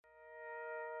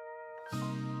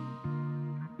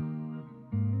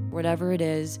whatever it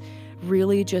is,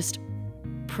 really just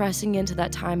pressing into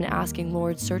that time and asking,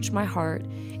 Lord, search my heart.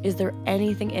 Is there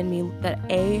anything in me that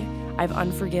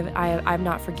I've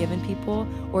not forgiven people,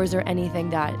 or is there anything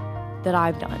that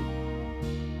I've done?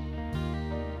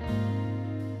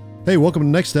 Hey, welcome to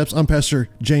Next Steps. I'm Pastor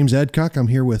James Adcock. I'm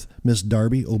here with Miss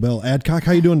Darby Obel Adcock.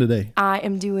 How you doing today? I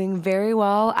am doing very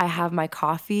well. I have my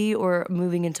coffee, or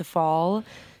moving into fall,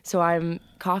 so I'm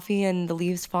coffee and the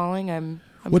leaves falling. I'm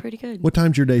pretty good. What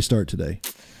time's your day start today?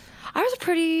 I was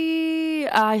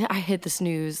I hit the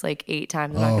snooze like 8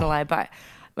 times, I'm not going to lie, but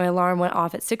my alarm went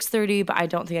off at 6:30, but I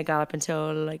don't think I got up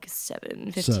until like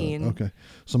 7:15. Okay.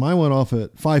 So mine went off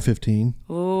at 5:15.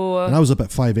 Ooh. And I was up at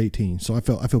 5:18, so I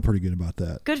feel pretty good about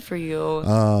that. Good for you.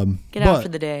 Get out for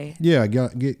the day. Yeah,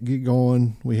 get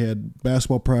going. We had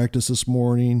basketball practice this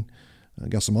morning.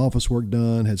 Got some office work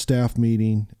done, had staff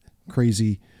meeting.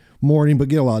 Crazy morning, but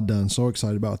get a lot done. So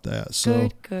excited about that. So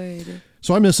Good.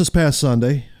 So I missed this past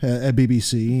Sunday at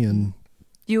BBC, and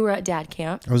you were at Dad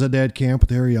Camp. I was at Dad Camp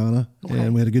with Ariana, okay.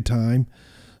 And we had a good time.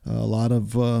 A lot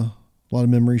of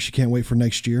memories. She can't wait for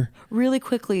next year. Really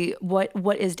quickly, what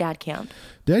is Dad Camp?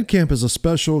 Dad Camp is a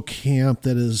special camp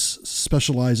that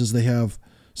specializes. They have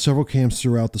several camps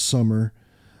throughout the summer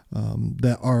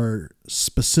that are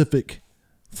specific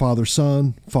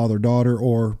father-son, father-daughter,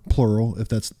 or plural, if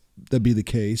that'd be the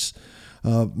case.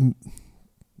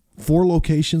 4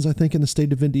 locations, I think, in the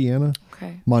state of Indiana.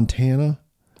 Okay. Montana.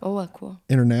 Oh, cool.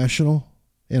 International,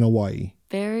 and Hawaii.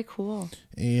 Very cool.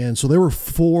 And so there were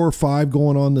 4 or 5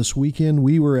 going on this weekend.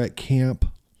 We were at Camp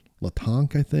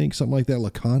Latonk, I think, something like that.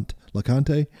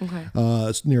 LeConte. Okay.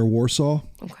 It's near Warsaw.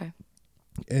 Okay.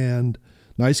 And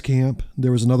nice camp.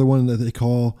 There was another one that they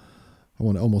call,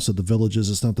 almost said the Villages.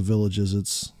 It's not the Villages.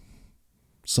 It's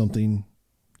something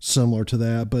similar to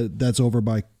that, but that's over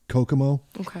by Kokomo.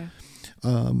 Okay.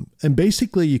 And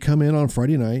basically you come in on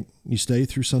Friday night, you stay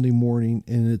through Sunday morning,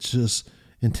 and it's just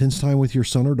intense time with your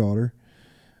son or daughter.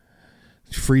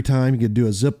 Free time. You can do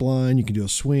a zip line, you can do a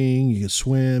swing, you can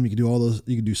swim, you can do all those,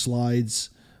 you can do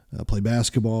slides, play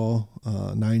basketball,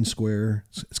 9 square.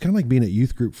 It's kind of like being at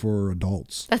youth group for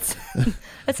adults. That's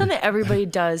something everybody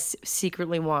does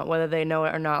secretly want, whether they know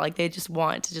it or not. Like they just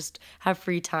want to just have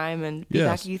free time and be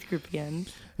back at youth group again.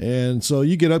 And so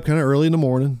you get up kind of early in the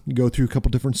morning, you go through a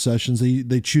couple different sessions.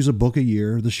 They choose a book a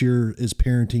year. This year is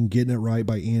Parenting, Getting It Right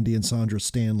by Andy and Sandra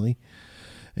Stanley.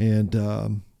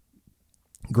 And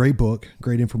great book,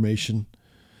 great information.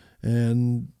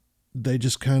 And they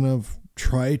just kind of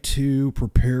try to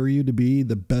prepare you to be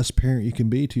the best parent you can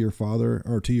be to your father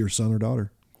or to your son or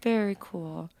daughter. Very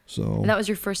cool. So, and that was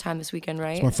your first time this weekend,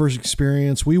 right? It's my first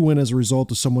experience. We went as a result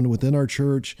of someone within our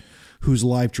church whose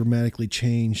life dramatically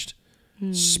changed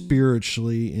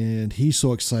spiritually, and he's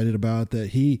so excited about that.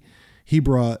 He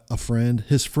brought a friend.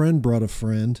 His friend brought a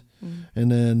friend,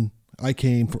 and then I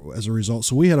came as a result.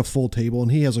 So we had a full table,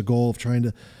 and he has a goal of trying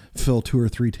to fill 2 or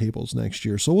 3 tables next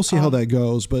year. So we'll see how that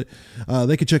goes, but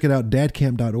they can check it out,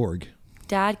 dadcamp.org.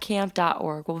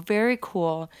 Dadcamp.org. Well, very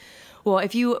cool. Well,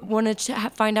 if you want to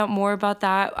find out more about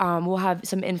that, we'll have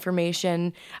some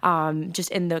information just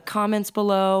in the comments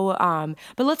below.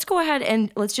 But let's go ahead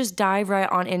and let's just dive right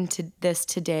on into this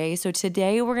today. So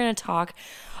today we're going to talk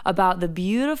about the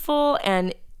beautiful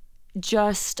and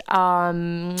just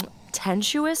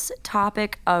tenuous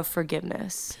topic of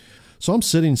forgiveness. So I'm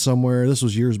sitting somewhere, this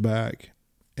was years back,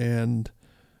 and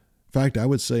in fact, I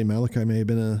would say Malachi may have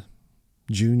been a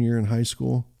junior in high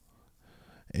school,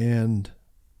 and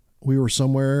we were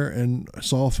somewhere and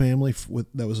saw a family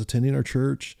that was attending our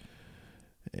church,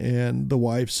 and the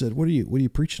wife said, what are you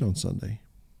preaching on Sunday?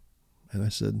 And I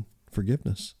said,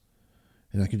 forgiveness.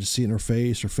 And I could just see it in her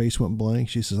face went blank.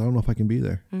 She says, I don't know if I can be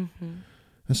there. Mm-hmm.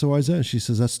 I said, why is that? She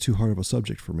says, that's too hard of a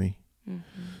subject for me.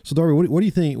 Mm-hmm. So Darby, what do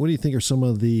you think? What do you think are some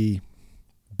of the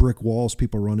brick walls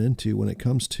people run into when it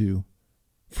comes to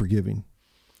forgiving?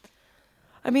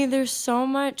 I mean, there's so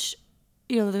much,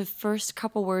 the first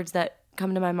couple words that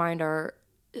come to my mind are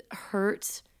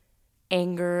hurt,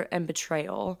 anger, and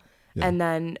betrayal. Yeah. And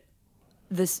then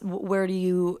where do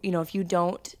you, if you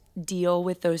don't deal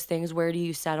with those things, where do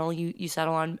you settle? You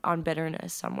settle on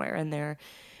bitterness somewhere in there.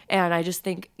 And I just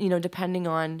think, depending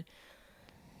on,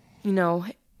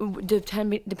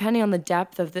 depending on the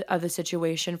depth of the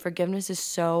situation, forgiveness is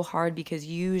so hard because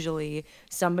usually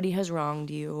somebody has wronged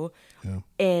you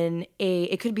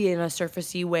it could be in a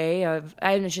surfacey way of,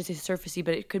 I shouldn't say surfacey,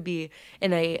 but it could be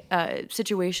in a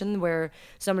situation where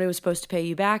somebody was supposed to pay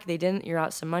you back, they didn't, you're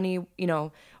out some money,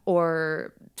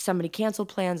 or somebody canceled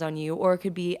plans on you, or it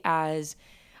could be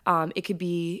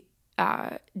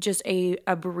just a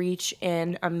breach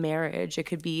in a marriage. It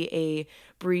could be a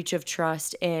breach of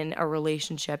trust in a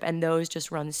relationship. And those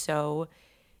just run so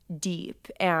deep.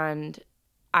 And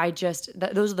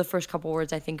those are the first couple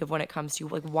words I think of when it comes to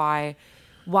like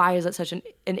why is it such an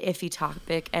iffy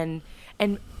topic. And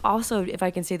also, if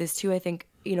I can say this too, I think,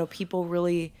 people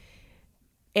really,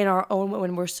 in our own,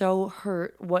 when we're so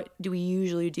hurt, what do we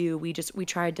usually do? We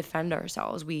try to defend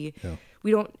ourselves. We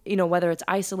don't, whether it's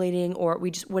isolating or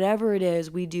we just, whatever it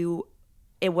is, we do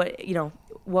it, what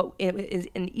is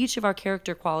in each of our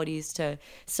character qualities to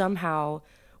somehow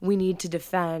we need to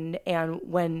defend. And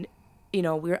when,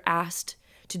 we're asked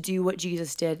to do what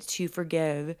Jesus did, to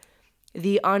forgive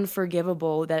the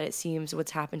unforgivable, that it seems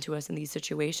what's happened to us in these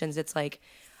situations, it's like,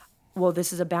 well,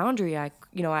 this is a boundary I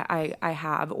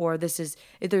have, or there's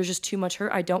just too much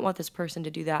hurt. I don't want this person to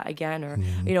do that again, or,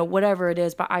 whatever it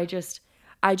is. But I just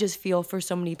feel for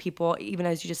so many people, even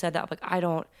as you just said that, like, I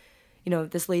don't,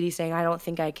 this lady saying, I don't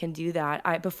think I can do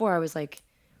that. Before I was like,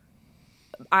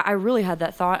 I really had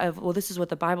that thought of, well, this is what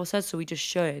the Bible says, so we just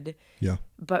should. Yeah.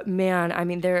 But man, I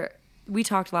mean, we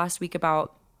talked last week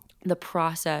about the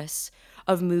process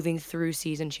of moving through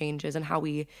season changes and how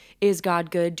is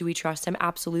God good? Do we trust him?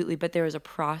 Absolutely. But there is a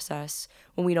process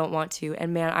when we don't want to.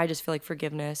 And man, I just feel like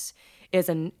forgiveness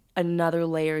is another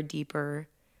layer deeper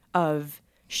of,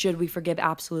 should we forgive?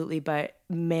 Absolutely. But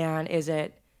man, it's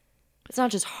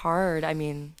not just hard. I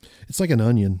mean, it's like an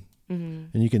onion. And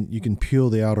you can peel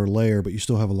the outer layer, but you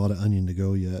still have a lot of onion to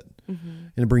go yet.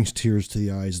 And it brings tears to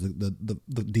the eyes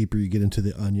the deeper you get into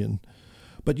the onion.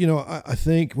 But I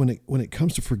think when it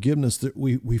comes to forgiveness, that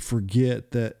we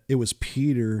forget that it was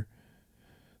Peter,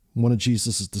 one of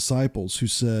Jesus' disciples, who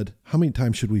said, "How many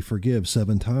times should we forgive?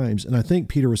 7 times." And I think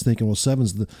Peter was thinking, well,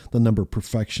 7's the number of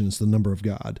perfection, it's the number of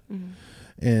God.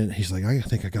 And he's like, I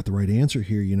think I got the right answer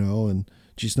here, and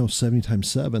Jesus knows 70 times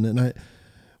 7. And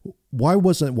why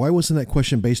wasn't that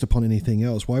question based upon anything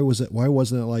else? Why wasn't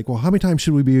it like, well, how many times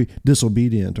should we be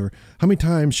disobedient, or how many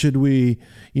times should we,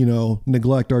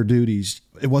 neglect our duties?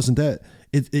 It wasn't that.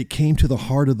 It came to the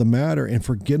heart of the matter, and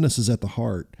forgiveness is at the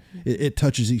heart. It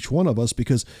touches each one of us,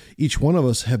 because each one of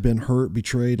us have been hurt,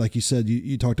 betrayed. Like you said,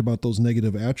 you talked about those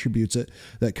negative attributes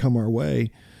that come our way.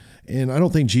 And I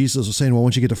don't think Jesus was saying, well,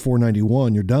 once you get to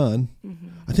 491, you're done.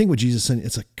 I think what Jesus is saying,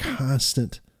 it's a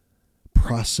constant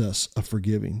process of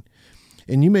forgiving.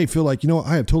 And you may feel like,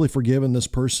 I have totally forgiven this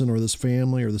person or this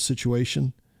family or the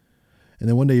situation. And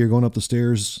then one day you're going up the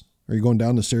stairs, or you're going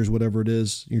down the stairs, whatever it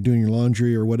is, you're doing your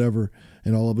laundry or whatever.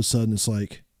 And all of a sudden it's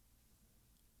like,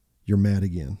 you're mad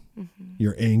again.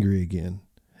 You're angry again.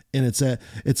 And it's at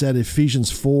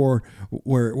Ephesians 4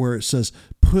 where it says,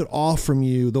 put off from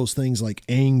you those things like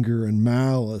anger and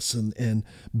malice and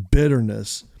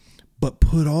bitterness, but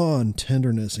put on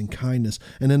tenderness and kindness.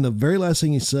 And then the very last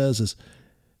thing he says is,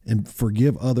 and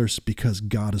forgive others because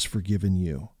God has forgiven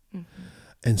you.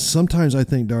 And sometimes I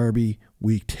think, Darby,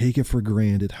 we take it for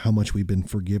granted how much we've been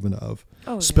forgiven of,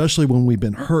 especially when we've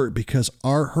been hurt, because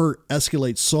our hurt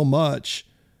escalates so much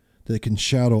that it can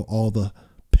shadow all the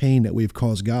pain that we've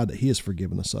caused God that he has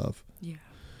forgiven us of. Yeah.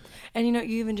 And, you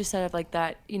even just said it like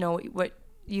that, what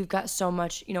you've got so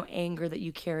much, anger that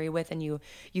you carry with, and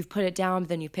you've put it down, but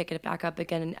then you pick it back up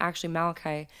again. And actually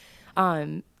Malachi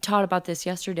taught about this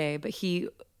yesterday, but he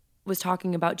was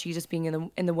talking about Jesus being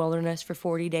in the wilderness for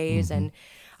 40 days. And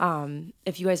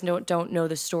if you guys don't know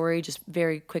the story, just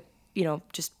very quick,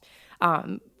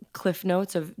 cliff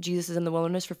notes of Jesus is in the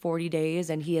wilderness for 40 days,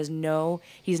 and he's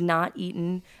not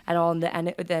eaten at all.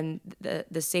 And then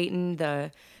the Satan,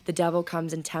 the devil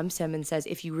comes and tempts him and says,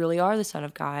 if you really are the Son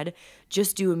of God,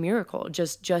 just do a miracle.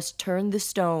 Just turn these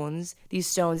stones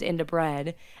into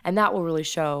bread, and that will really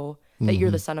show that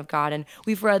you're the Son of God. And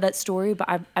we've read that story, but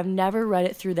I've never read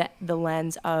it through the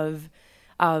lens of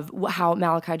how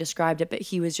Malachi described it. But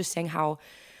he was just saying how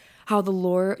the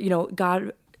Lord,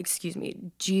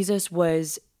 Jesus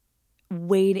was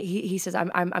waiting. He says,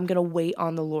 I'm going to wait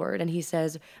on the Lord. And he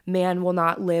says, man will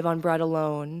not live on bread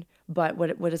alone, but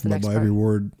what is the next part? By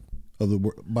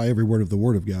every word of the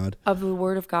word of God. Of the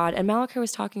word of God. And Malachi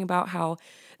was talking about how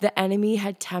the enemy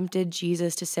had tempted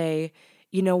Jesus to say,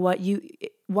 you know what,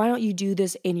 why don't you do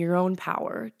this in your own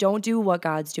power? Don't do what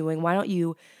God's doing. Why don't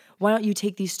you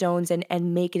take these stones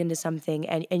and make it into something,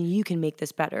 and you can make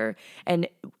this better? And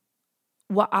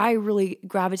what I really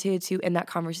gravitated to in that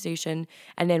conversation,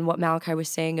 and then what Malachi was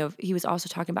saying, he was also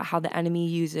talking about how the enemy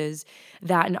uses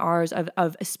that in ours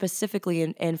of specifically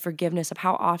in forgiveness, of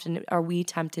how often are we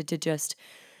tempted to just,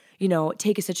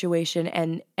 take a situation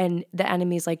and the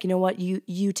enemy's like, you know what,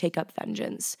 you take up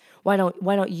vengeance. Why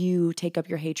don't you take up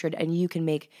your hatred, and you can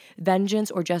make vengeance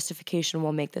or justification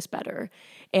will make this better.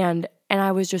 And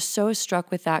I was just so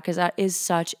struck with that, because that is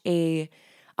such a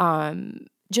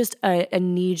just a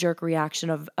knee-jerk reaction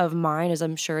of mine, as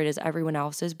I'm sure it is everyone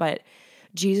else's. But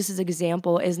Jesus'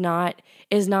 example is not,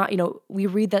 we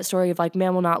read that story of like,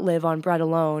 man will not live on bread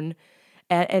alone.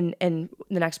 And the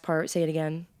next part, say it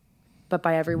again. But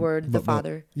by every word, the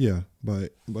Father. By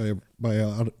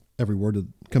every word that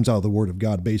comes out of the Word of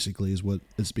God, basically, is what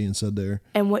is being said there.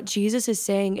 And what Jesus is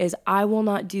saying is, I will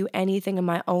not do anything in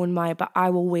my own might, but I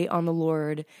will wait on the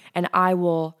Lord, and I'm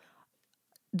going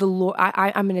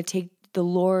to take the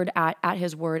Lord at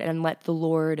His word and let the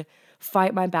Lord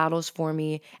fight my battles for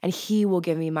me, and He will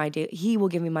give me my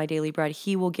daily bread.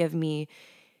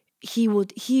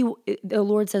 The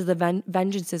Lord says the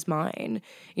vengeance is mine.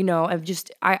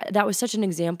 That was such an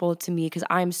example to me, because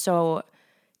I'm so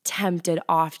tempted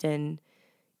often,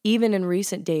 even in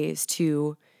recent days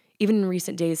to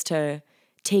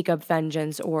take up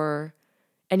vengeance,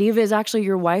 and even it's actually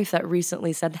your wife that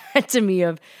recently said that to me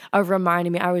of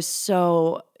reminding me. I was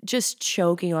so just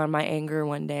choking on my anger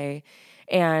one day,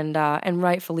 and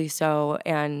rightfully so.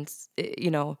 And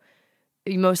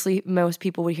most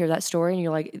people would hear that story, and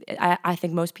you're like, I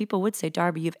think most people would say,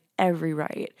 Darby, you have every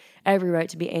right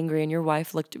to be angry. And your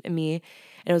wife looked at me,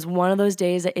 and it was one of those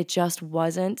days that it just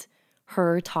wasn't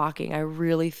her talking. I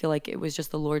really feel like it was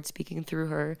just the Lord speaking through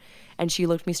her. And she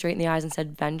looked me straight in the eyes and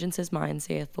said, vengeance is mine,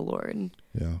 saith the Lord.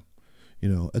 Yeah.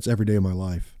 It's every day of my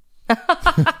life.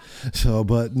 So,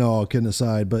 but no, kidding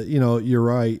aside, but you're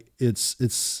right. It's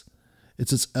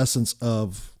its essence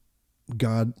of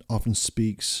God often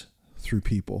speaks through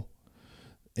people.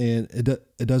 And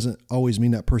it doesn't always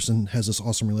mean that person has this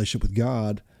awesome relationship with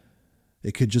God.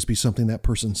 It could just be something that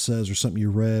person says, or something you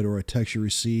read, or a text you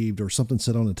received, or something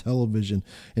said on a television,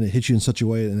 and it hits you in such a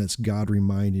way, and it's God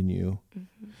reminding you.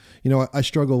 Mm-hmm. I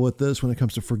struggle with this when it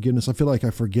comes to forgiveness. I feel like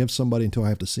I forgive somebody until I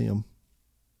have to see them.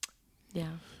 Yeah.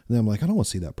 And then I'm like, I don't want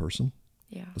to see that person.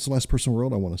 Yeah. That's the last person in the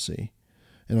world I want to see.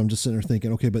 And I'm just sitting there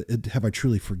thinking, okay, but have I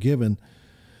truly forgiven?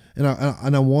 And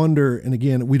I wonder, and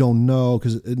again, we don't know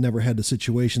because it never had the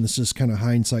situation. This is kind of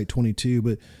hindsight 22,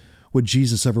 but would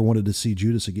Jesus ever wanted to see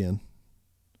Judas again?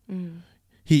 Mm.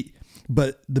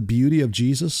 But the beauty of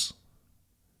Jesus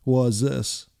was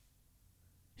this.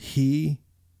 He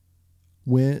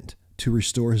went to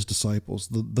restore his disciples,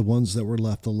 the ones that were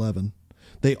left, 11.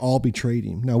 They all betrayed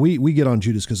him. Now we get on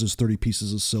Judas because there's 30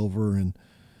 pieces of silver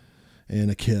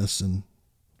and a kiss, and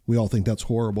we all think that's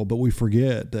horrible, but we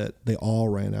forget that they all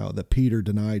ran out, that Peter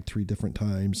denied 3 different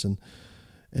times,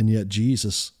 and yet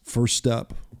Jesus, first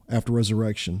step after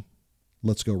resurrection,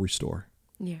 let's go restore.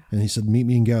 Yeah. And he said, meet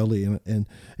me in Galilee,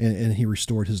 and he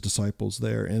restored his disciples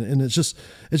there. And it's just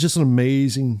an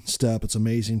amazing step. It's an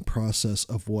amazing process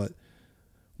of what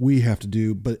we have to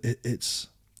do, but it's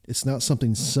not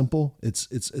something simple.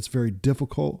 It's very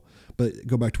difficult, but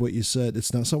go back to what you said.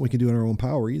 It's not something we can do in our own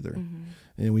power either. Mm-hmm.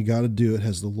 And we got to do it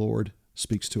as the Lord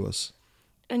speaks to us.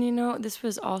 And this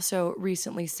was also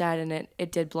recently said, and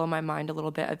it did blow my mind a little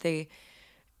bit.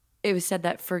 It was said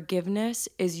that forgiveness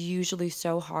is usually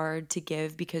so hard to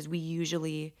give because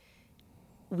we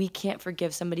can't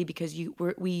forgive somebody because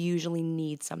we usually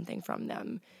need something from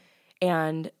them.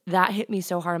 And that hit me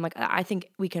so hard. I'm like, I think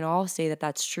we can all say that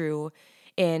that's true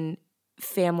in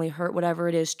family hurt, whatever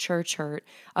it is, church hurt,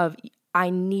 of I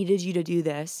needed you to do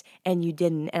this and you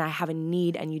didn't, and I have a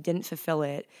need and you didn't fulfill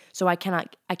it, so I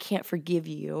can't forgive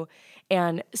you.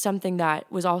 And something that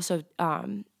was also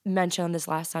mentioned on this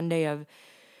last Sunday of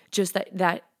just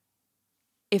that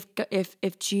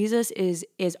if Jesus is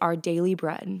our daily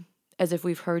bread, as if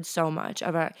we've heard so much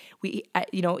about,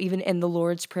 even in the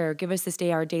Lord's Prayer, give us this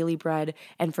day our daily bread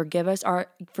and forgive us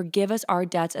our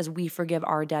debts as we forgive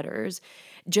our debtors.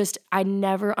 Just, I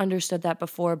never understood that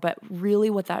before, but really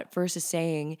what that verse is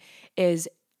saying is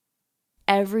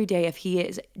every day, if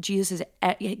Jesus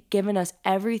has given us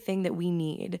everything that we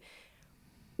need,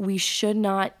 we shouldn't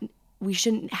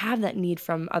have that need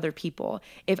from other people.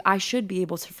 If I should be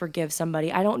able to forgive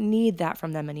somebody, I don't need that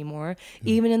from them anymore.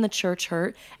 Even in the church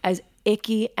hurt, as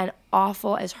icky and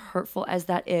awful, as hurtful as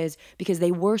that is, because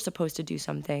they were supposed to do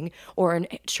something, or in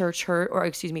church hurt,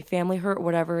 or family hurt,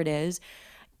 whatever it is.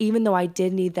 Even though I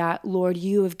did need that, Lord,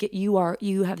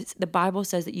 the Bible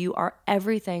says that you are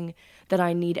everything that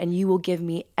I need, and you will give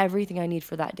me everything I need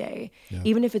for that day,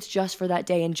 even if it's just for that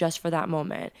day and just for that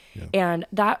moment. Yeah. And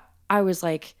that, I was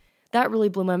like, that really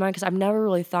blew my mind, because I've never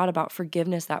really thought about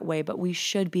forgiveness that way, but we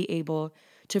should be able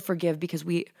to forgive because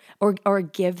or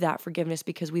give that forgiveness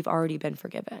because we've already been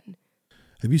forgiven.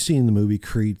 Have you seen the movie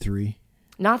Creed 3?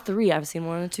 Not 3. I've seen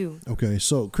 1 and 2. Okay,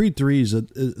 so Creed 3 it's a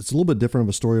little bit different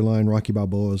of a storyline. Rocky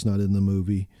Balboa is not in the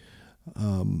movie,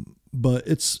 but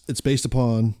it's based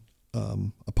upon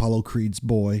Apollo Creed's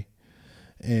boy,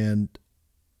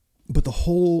 but the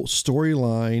whole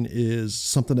storyline is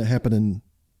something that happened in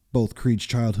both Creed's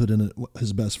childhood and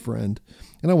his best friend.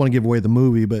 And I don't want to give away the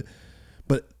movie, but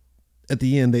at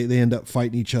the end they end up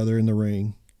fighting each other in the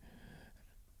ring.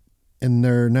 And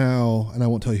they're now, and I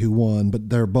won't tell you who won, but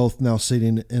they're both now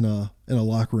sitting in a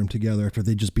locker room together after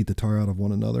they just beat the tar out of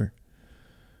one another.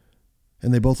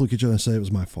 And they both look at each other and say, it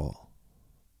was my fault.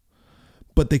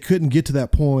 But they couldn't get to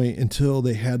that point until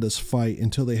they had this fight,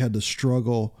 until they had to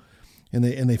struggle, and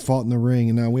they fought in the ring.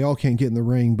 And now we all can't get in the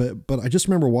ring, but I just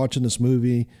remember watching this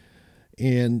movie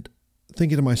and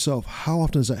thinking to myself, how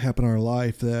often does that happen in our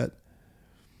life that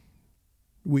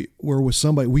we're with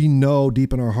somebody we know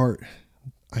deep in our heart,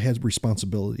 I had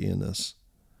responsibility in this.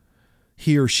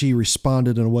 He or she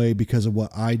responded in a way because of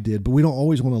what I did, but we don't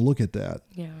always want to look at that.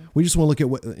 Yeah. We just want to look at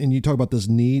what, and you talk about this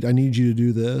need, I need you to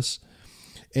do this.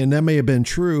 And that may have been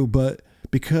true, but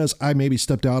because I maybe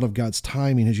stepped out of God's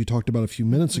timing, as you talked about a few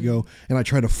minutes ago, and I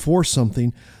tried to force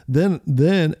something,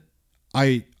 then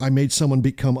I made someone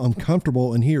become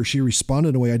uncomfortable, and he or she responded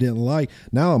in a way I didn't like.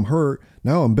 Now I'm hurt.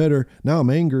 Now I'm bitter. Now I'm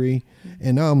angry.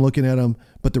 And now I'm looking at them.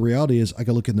 But the reality is I got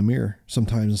to look in the mirror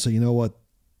sometimes and say, you know what?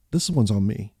 This one's on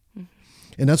me.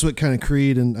 And that's what kind of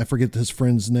Creed, and I forget his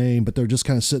friend's name, but they're just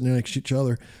kind of sitting there next to each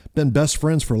other, been best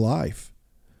friends for life.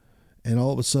 And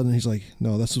all of a sudden he's like,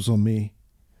 no, this was on me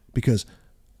because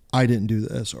I didn't do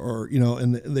this, or,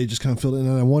 and they just kind of feel it.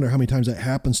 And I wonder how many times that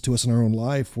happens to us in our own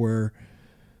life where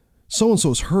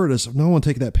so-and-so's hurt us. No one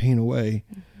take that pain away,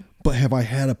 but have I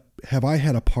had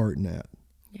a part in that?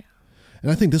 Yeah.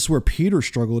 And I think this is where Peter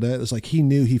struggled at. It's like he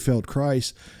knew he failed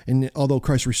Christ, and although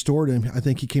Christ restored him, I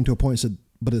think he came to a point and said,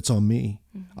 but it's on me.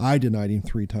 Mm-hmm. I denied him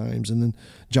 3 times. And then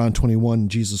John 21,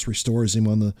 Jesus restores him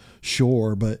on the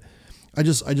shore. But I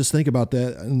just think about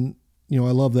that. And, I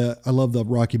love that. I love the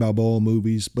Rocky Balboa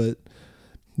movies, but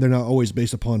they're not always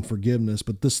based upon forgiveness.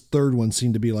 But this third one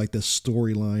seemed to be like this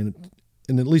storyline.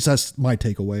 And at least that's my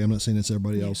takeaway. I'm not saying it's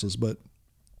everybody else's, but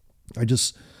I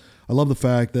love the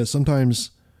fact that sometimes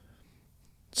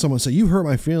someone say, you hurt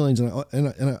my feelings.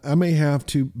 And I may have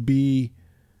to be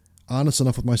honest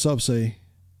enough with myself, say,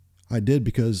 I did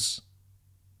because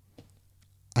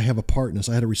I have a part in this.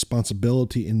 I had a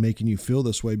responsibility in making you feel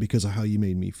this way because of how you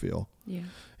made me feel. Yeah.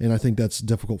 And I think that's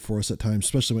difficult for us at times,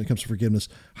 especially when it comes to forgiveness.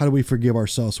 How do we forgive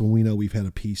ourselves when we know we've had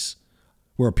a piece?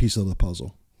 We're a piece of the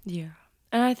puzzle. Yeah.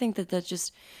 And I think that's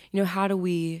just, how do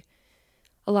we,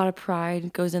 a lot of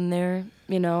pride goes in there,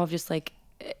 of just like,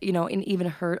 in even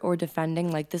hurt or defending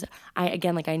like this. I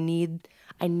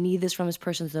need this from this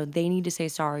person, so they need to say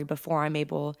sorry before I'm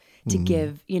able to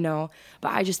give, But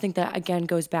I just think that again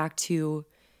goes back to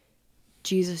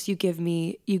Jesus. You give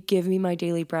me my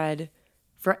daily bread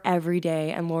for every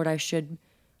day, and Lord, I'm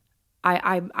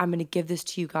going to give this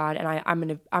to you, God, and I'm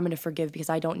going to forgive because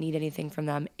I don't need anything from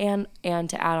them. And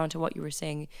to add on to what you were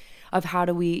saying, of how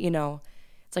do we,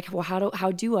 it's like, well,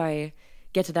 how do I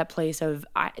get to that place of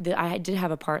I did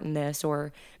have a part in this,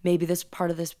 or maybe this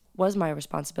part of this was my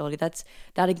responsibility. That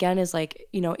again is like,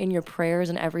 in your prayers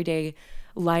and everyday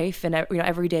life and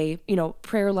everyday,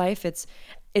 prayer life, it's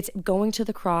going to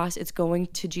the cross, it's going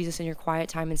to Jesus in your quiet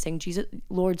time and saying, Jesus,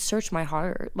 Lord, search my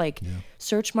heart.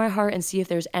 Search my heart and see if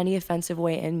there's any offensive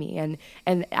way in me,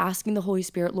 and asking the Holy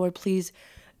Spirit, Lord, please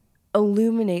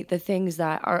illuminate the things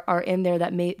that are in there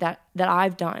that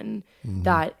I've done,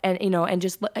 and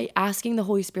just asking the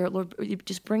Holy Spirit, Lord,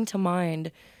 just bring to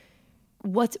mind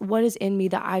what is in me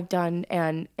that I've done,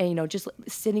 and just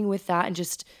sitting with that, and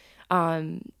just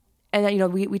and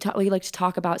then we like to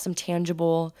talk about some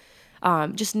tangible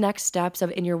just next steps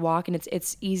in your walk, and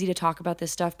it's easy to talk about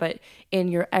this stuff, but in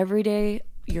your everyday,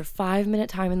 your 5-minute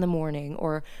time in the morning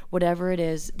or whatever it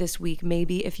is this week,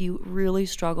 maybe if you really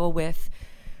struggle with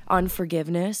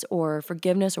unforgiveness or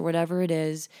forgiveness or whatever it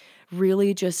is,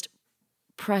 really just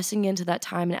pressing into that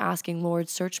time and asking, Lord,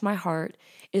 search my heart.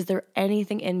 Is there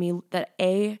anything in me that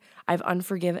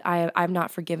I've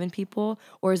not forgiven people,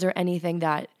 or is there anything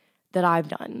that I've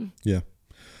done? Yeah.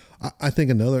 I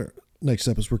think another next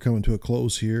step, as we're coming to a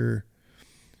close here,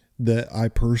 that I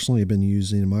personally have been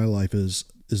using in my life is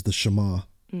the Shema.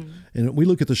 And we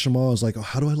look at the Shema as like, oh,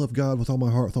 how do I love God with all my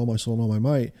heart, with all my soul, and all my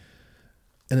might?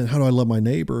 And then how do I love my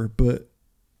neighbor? But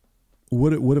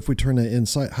what if we turn that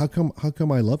inside? How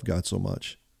come I love God so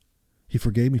much? He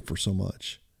forgave me for so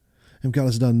much. If God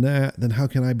has done that, then how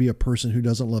can I be a person who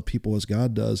doesn't love people as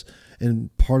God does?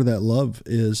 And part of that love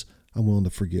is I'm willing to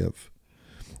forgive.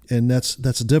 And that's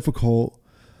difficult,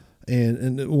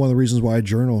 And one of the reasons why I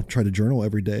try to journal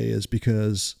every day, is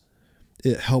because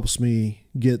it helps me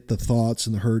get the thoughts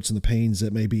and the hurts and the pains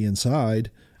that may be inside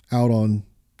out on,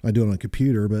 I do it on a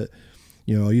computer, but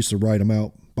I used to write them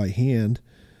out by hand.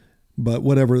 But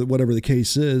whatever the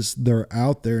case is, they're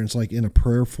out there, and it's like in a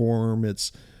prayer form.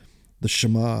 It's the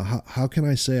Shema. How can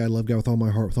I say I love God with all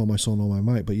my heart, with all my soul, and all my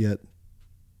might, but yet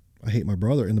I hate my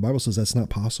brother? And the Bible says that's not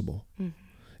possible. Mm-hmm.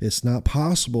 It's not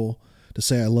possible to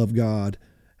say I love God,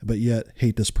 but yet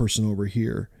hate this person over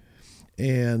here.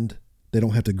 And they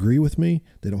don't have to agree with me.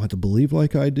 They don't have to believe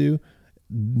like I do.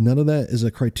 None of that is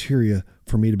a criteria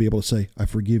for me to be able to say, I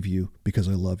forgive you because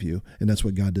I love you. And that's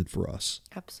what God did for us.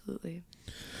 Absolutely.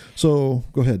 So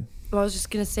go ahead. Well, I was just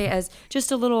going to say, as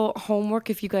just a little homework,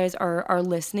 if you guys are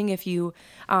listening, if you,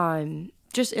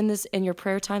 just in your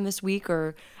prayer time this week,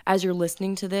 or as you're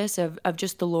listening to this, of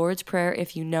just the Lord's Prayer,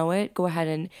 if you know it, go ahead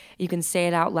and you can say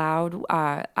it out loud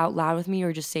with me,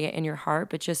 or just say it in your heart.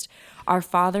 But just, our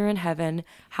Father in heaven,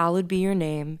 hallowed be your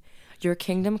name. Your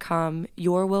kingdom come,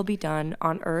 your will be done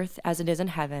on earth as it is in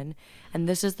heaven. And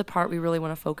this is the part we really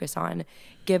want to focus on.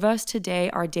 Give us today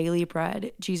our daily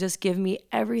bread. Jesus, give me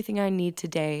everything I need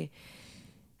today,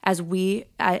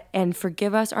 and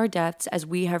forgive us our debts as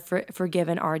we have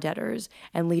forgiven our debtors.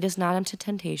 And lead us not into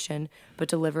temptation, but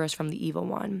deliver us from the evil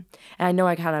one. And I know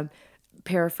I kind of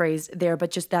paraphrased there,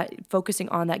 but just that, focusing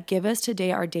on that. Give us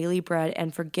today our daily bread,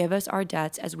 and forgive us our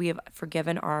debts as we have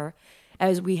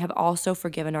also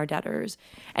forgiven our debtors.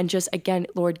 And just, again,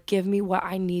 Lord, give me what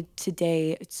I need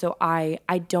today, so I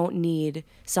don't need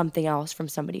something else from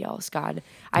somebody else, God.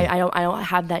 Yeah. I don't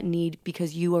have that need,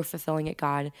 because you are fulfilling it,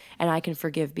 God, and I can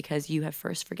forgive because you have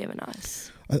first forgiven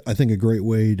us. I think a great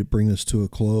way to bring this to a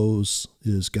close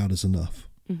is God is enough.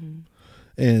 Mm-hmm.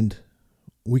 And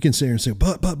we can sit here and say,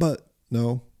 but,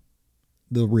 no.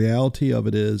 The reality of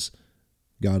it is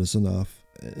God is enough.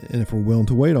 And if we're willing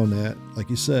to wait on that, like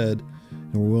you said,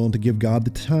 and we're willing to give God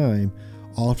the time,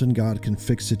 often God can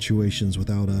fix situations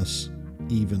without us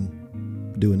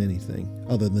even doing anything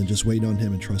other than just waiting on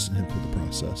Him and trusting Him through the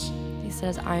process. He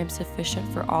says, I am sufficient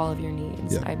for all of your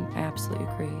needs. Yep. I absolutely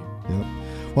agree. Yep.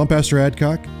 Well, I'm Pastor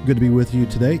Adcock. Good to be with you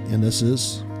today. And this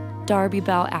is Darby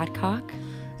Bell Adcock.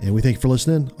 And we thank you for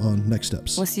listening on Next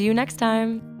Steps. We'll see you next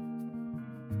time.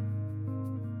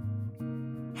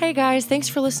 Hey guys, thanks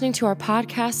for listening to our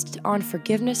podcast on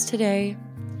forgiveness today.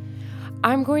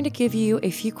 I'm going to give you a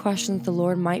few questions the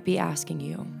Lord might be asking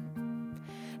you.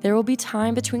 There will be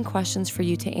time between questions for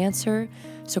you to answer,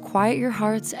 so quiet your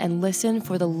hearts and listen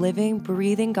for the living,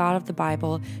 breathing God of the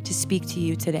Bible to speak to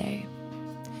you today.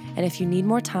 And if you need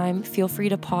more time, feel free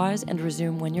to pause and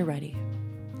resume when you're ready.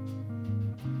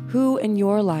 Who in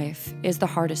your life is the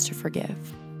hardest to forgive?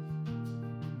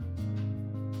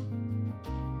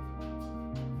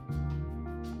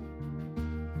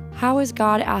 How is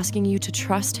God asking you to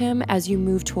trust Him as you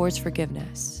move towards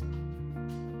forgiveness?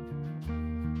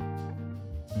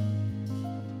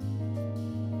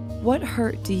 What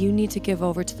hurt do you need to give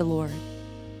over to the Lord?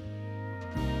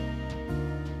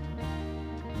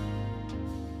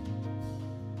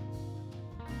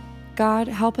 God,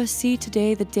 help us see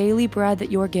today the daily bread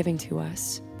that you are giving to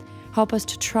us. Help us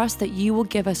to trust that you will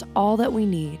give us all that we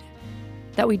need,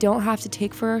 that we don't have to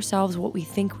take for ourselves what we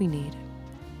think we need.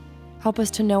 Help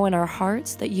us to know in our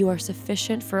hearts that you are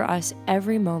sufficient for us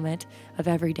every moment of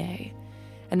every day,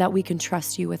 and that we can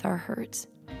trust you with our hurts.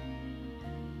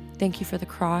 Thank you for the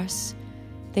cross.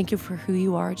 Thank you for who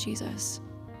you are, Jesus.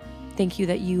 Thank you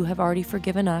that you have already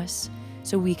forgiven us,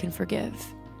 so we can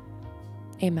forgive.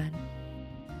 Amen.